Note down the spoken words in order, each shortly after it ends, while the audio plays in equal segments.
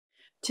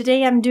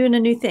Today I'm doing a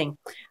new thing.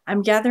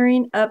 I'm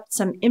gathering up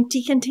some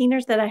empty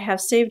containers that I have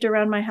saved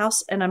around my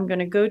house, and I'm going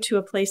to go to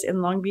a place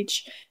in Long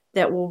Beach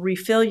that will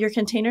refill your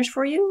containers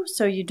for you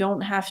so you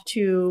don't have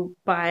to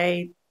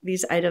buy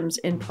these items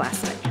in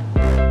plastic.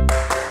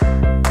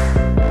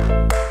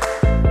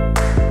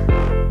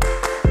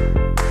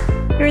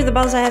 Here are the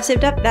bottles I have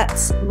saved up.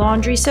 That's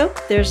laundry soap.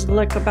 There's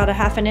like about a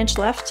 ½ inch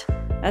left.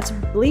 That's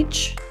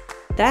bleach.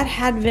 That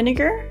had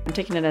vinegar. I'm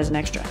taking it as an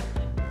extra.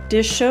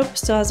 Dish soap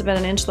still has about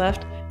an inch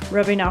left.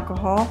 Rubbing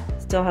alcohol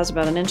still has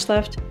about an inch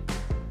left.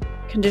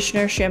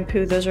 Conditioner,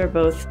 shampoo, those are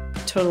both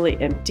totally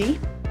empty.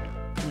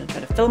 I'm gonna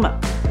try to fill them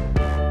up.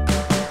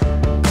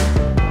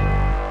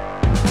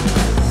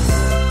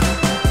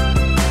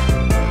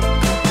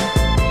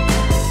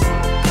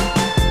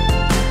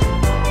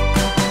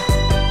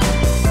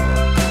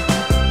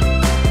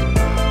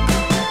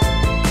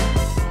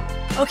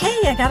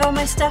 Okay, I got all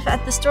my stuff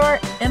at the store.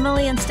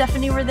 Emily and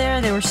Stephanie were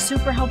there. They were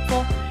super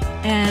helpful.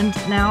 And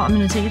now I'm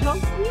gonna take it home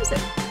and use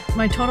it.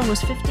 My total was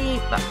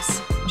 58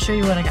 bucks. I'll show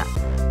you what I got.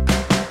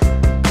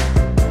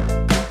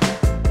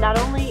 Not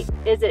only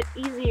is it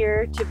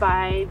easier to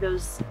buy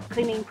those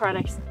cleaning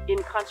products in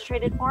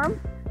concentrated form,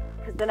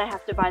 because then I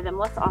have to buy them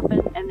less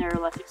often and they're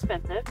less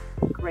expensive,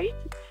 great.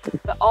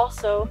 But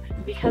also,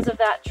 because of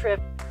that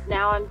trip,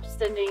 now I'm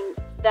sending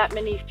that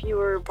many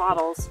fewer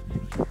bottles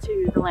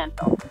to the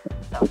landfill.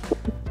 So,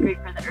 great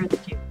for the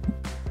earth too.